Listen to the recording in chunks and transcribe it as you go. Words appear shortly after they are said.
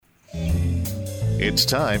It's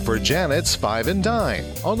time for Janet's 5 and Dine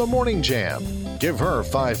on the Morning Jam. Give her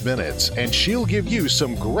 5 minutes and she'll give you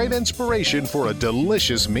some great inspiration for a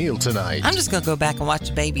delicious meal tonight. I'm just going to go back and watch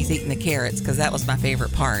the babies eating the carrots because that was my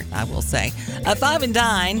favorite part, I will say. 5 and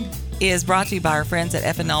Dine is brought to you by our friends at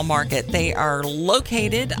F&L Market. They are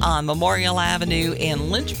located on Memorial Avenue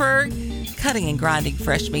in Lynchburg, cutting and grinding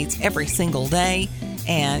fresh meats every single day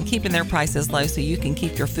and keeping their prices low so you can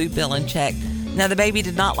keep your food bill in check. Now, the baby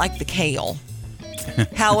did not like the kale.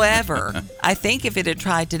 However, I think if it had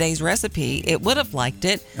tried today's recipe, it would have liked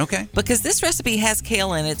it. Okay. Because this recipe has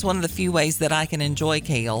kale in it. It's one of the few ways that I can enjoy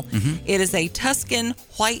kale. Mm-hmm. It is a Tuscan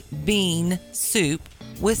white bean soup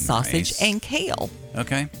with sausage and kale.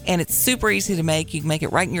 Okay. And it's super easy to make. You can make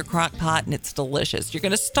it right in your crock pot, and it's delicious. You're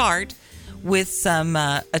going to start with some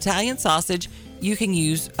Italian sausage. You can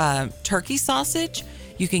use turkey sausage.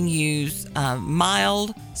 You can use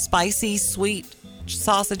mild, spicy, sweet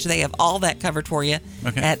sausage. They have all that covered for you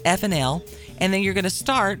at F&L. And then you're going to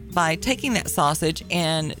start by taking that sausage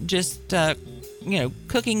and just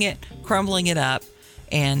cooking it, crumbling it up,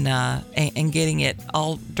 and getting it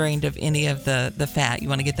all drained of any of the fat. You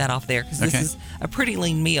want to get that off there because this is a pretty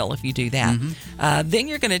lean meal if you do that. Mm-hmm. Then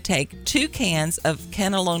you're going to take 2 cans of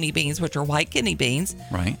cannelloni beans, which are white kidney beans.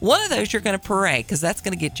 Right. One of those you're going to puree because that's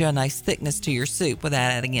going to get you a nice thickness to your soup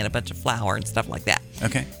without adding in a bunch of flour and stuff like that.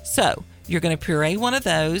 Okay. So you're going to puree one of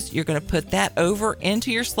those. You're going to put that over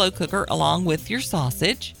into your slow cooker along with your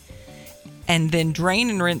sausage, and then drain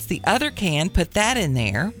and rinse the other can. Put that in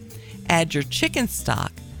there. Add your chicken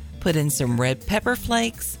stock. Put in some red pepper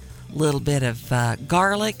flakes, a little bit of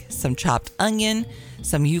garlic, some chopped onion,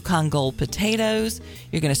 some Yukon Gold potatoes.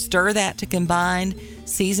 You're going to stir that to combine.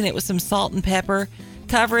 Season it with some salt and pepper.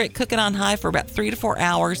 Cover it. Cook it on high for about 3 to 4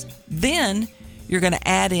 hours. Then you're going to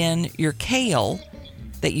add in your kale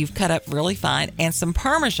that you've cut up really fine and some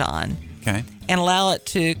Parmesan. Okay. And allow it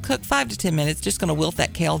to cook 5 to 10 minutes. Just going to wilt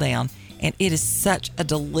that kale down. And it is such a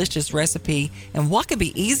delicious recipe. And what could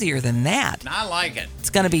be easier than that? I like it.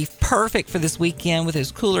 It's going to be perfect for this weekend with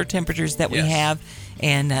those cooler temperatures that we have.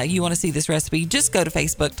 And you want to see this recipe, just go to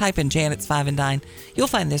Facebook, type in Janet's 5 and Dine. You'll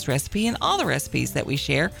find this recipe and all the recipes that we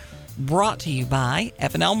share, brought to you by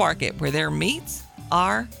F&L Market, where their meats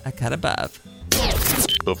are a cut above.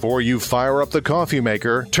 Before you fire up the coffee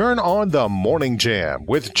maker, turn on the Morning Jam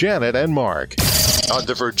with Janet and Mark on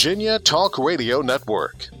the Virginia Talk Radio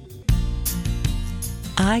Network.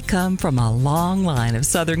 I come from a long line of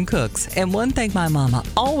Southern cooks, and one thing my mama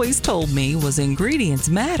always told me was ingredients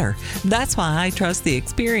matter. That's why I trust the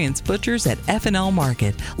experienced butchers at F&L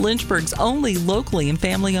Market, Lynchburg's only locally and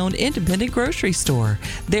family-owned independent grocery store.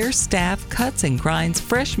 Their staff cuts and grinds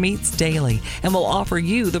fresh meats daily and will offer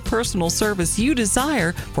you the personal service you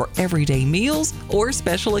desire for everyday meals or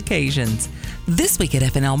special occasions. This week at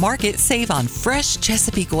F&L Market, save on fresh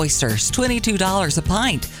Chesapeake oysters, $22 a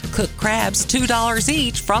pint. Cooked crabs, $2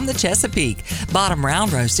 each from the Chesapeake. Bottom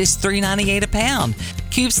round roast is $3.98 a pound.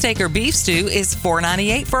 Cube steak or beef stew is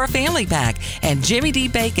 $4.98 for a family pack. And Jimmy D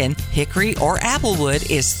bacon, hickory or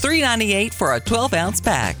applewood is $3.98 for a 12-ounce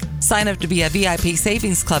pack. Sign up to be a VIP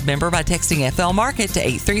Savings Club member by texting FL Market to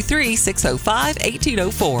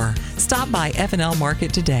 833-605-1804. Stop by F&L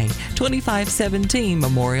Market today, 2517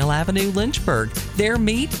 Memorial Avenue, Lynchburg. Their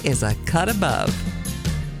meat is a cut above.